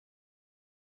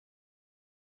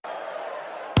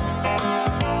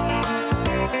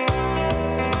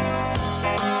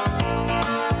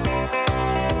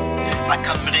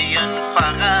Cymru yn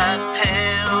chwarae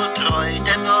pêl Droed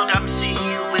efo Ramsey,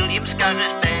 Williams,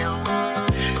 Gareth Bale.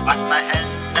 Ac mae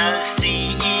Hennessy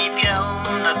I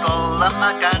fiewn y gol a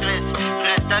mae Gareth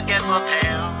redag efo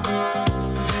pêl.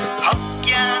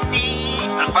 Hogia ni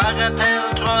yn chwarae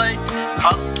pêl Droed,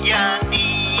 hogia ni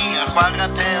yn chwarae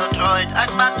pêl Droed,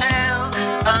 ac mae pêl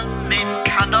yn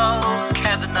mynd canol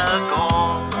cefn y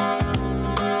gol.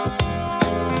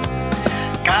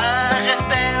 Gareth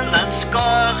Bale yn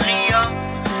sgorio,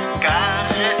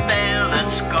 Gareth Bale yn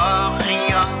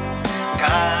sgorio,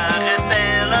 Gareth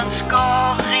Bale yn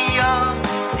sgorio,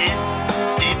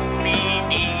 dim I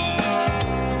ni.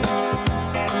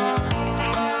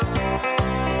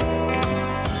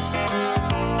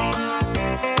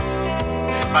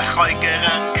 Mae Lloegr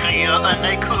yn crio yn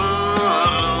ei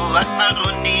cwrw, ac mae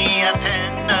Rooney a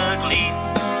pen y glin.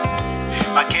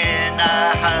 Mae Ken a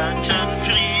Hart yn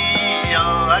ffrio,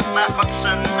 ac mae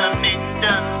Hodgson yn mynd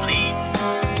yn flin.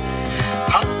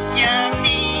 Hogia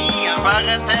ni yn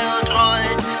chwarae pêl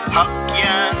Droed,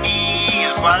 hogia ni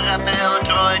yn chwarae pêl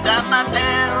Droed, a mae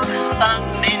pêl yn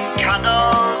mynd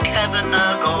canol cefn y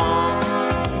gol.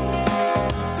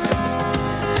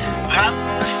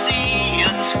 Ramsey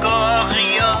yn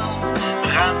sgorio,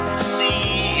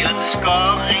 Ramsey yn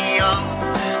sgorio,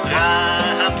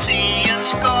 Ramsey yn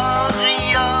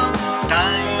sgorio,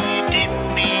 dim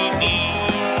I ni.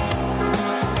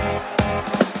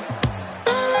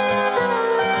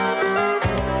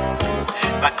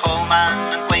 Mae Coleman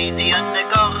yn gweiddi yn y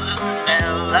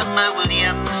gornel, a mae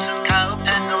Williams yn cael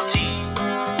penalty.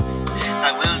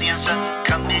 Mae Williams yn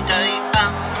cymryd ei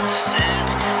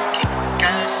amser,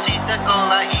 cica sydd y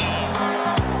golau hi.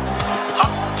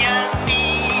 Hogia ni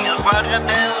yn chwarae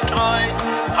pêl Droed,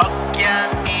 hogia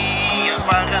ni yn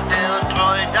chwarae pêl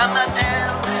Droed, a mae